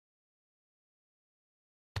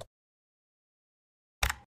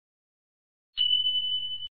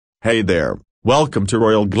Hey there, welcome to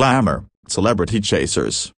Royal Glamour, Celebrity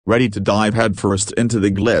Chasers. Ready to dive headfirst into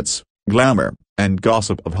the glitz, glamour, and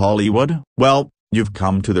gossip of Hollywood? Well, you've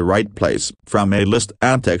come to the right place. From A-list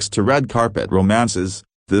antics to red carpet romances,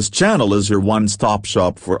 this channel is your one-stop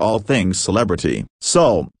shop for all things celebrity.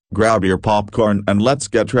 So, grab your popcorn and let's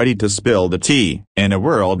get ready to spill the tea. In a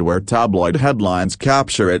world where tabloid headlines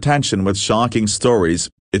capture attention with shocking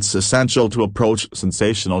stories, it's essential to approach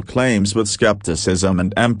sensational claims with skepticism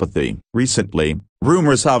and empathy. Recently,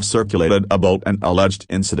 rumors have circulated about an alleged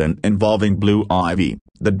incident involving Blue Ivy,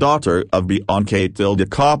 the daughter of Beyoncé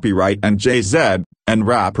copyright and Jay-Z, and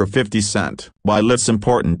rapper 50 Cent. While it's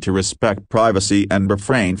important to respect privacy and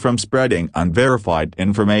refrain from spreading unverified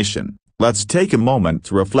information, let's take a moment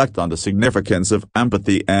to reflect on the significance of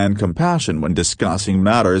empathy and compassion when discussing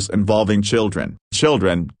matters involving children.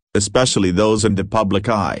 Children, especially those in the public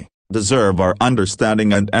eye, deserve our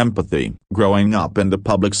understanding and empathy. Growing up in the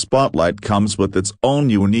public spotlight comes with its own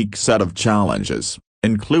unique set of challenges,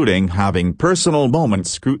 including having personal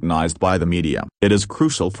moments scrutinized by the media. It is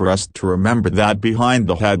crucial for us to remember that behind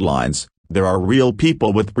the headlines, there are real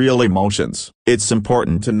people with real emotions. It's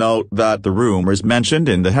important to note that the rumors mentioned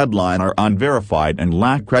in the headline are unverified and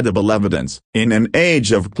lack credible evidence. In an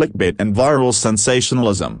age of clickbait and viral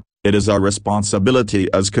sensationalism, it is our responsibility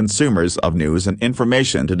as consumers of news and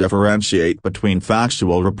information to differentiate between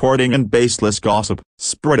factual reporting and baseless gossip.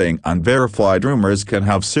 Spreading unverified rumors can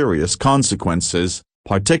have serious consequences,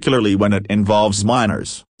 particularly when it involves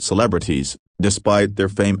minors. Celebrities, despite their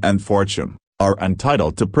fame and fortune, are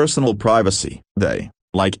entitled to personal privacy. They,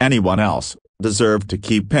 like anyone else, deserve to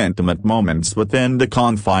keep intimate moments within the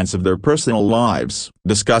confines of their personal lives.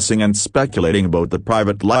 Discussing and speculating about the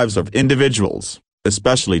private lives of individuals,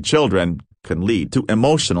 especially children, can lead to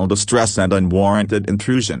emotional distress and unwarranted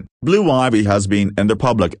intrusion. Blue Ivy has been in the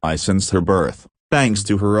public eye since her birth, thanks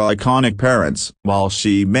to her iconic parents. While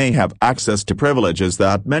she may have access to privileges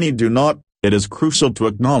that many do not, it is crucial to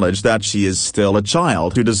acknowledge that she is still a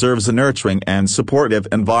child who deserves a nurturing and supportive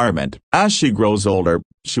environment. As she grows older,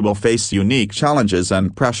 she will face unique challenges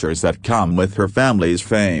and pressures that come with her family's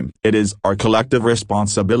fame. It is our collective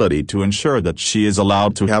responsibility to ensure that she is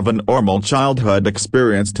allowed to have a normal childhood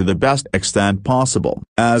experience to the best extent possible.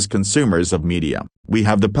 As consumers of media, we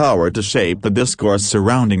have the power to shape the discourse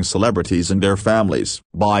surrounding celebrities and their families.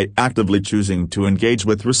 By actively choosing to engage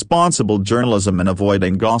with responsible journalism and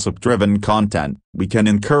avoiding gossip-driven content, we can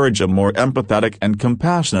encourage a more empathetic and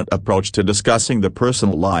compassionate approach to discussing the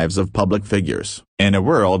personal lives of public figures. In a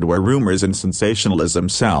world where rumors and sensationalism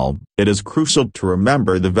sell, it is crucial to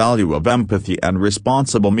remember the value of empathy and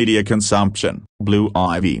responsible media consumption. Blue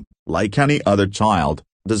Ivy, like any other child,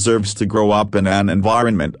 deserves to grow up in an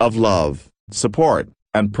environment of love, support,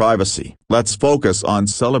 and privacy. Let's focus on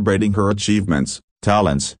celebrating her achievements,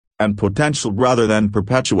 talents, and potential rather than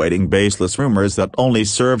perpetuating baseless rumors that only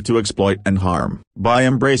serve to exploit and harm. By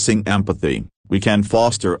embracing empathy, we can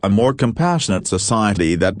foster a more compassionate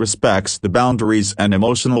society that respects the boundaries and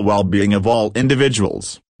emotional well-being of all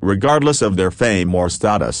individuals, regardless of their fame or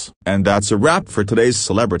status. And that's a wrap for today's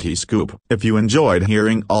Celebrity Scoop. If you enjoyed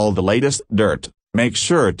hearing all the latest dirt, make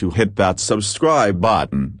sure to hit that subscribe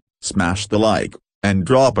button, smash the like, and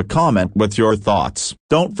drop a comment with your thoughts.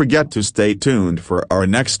 Don't forget to stay tuned for our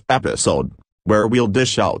next episode, where we'll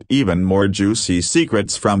dish out even more juicy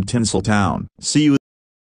secrets from Tinseltown. See you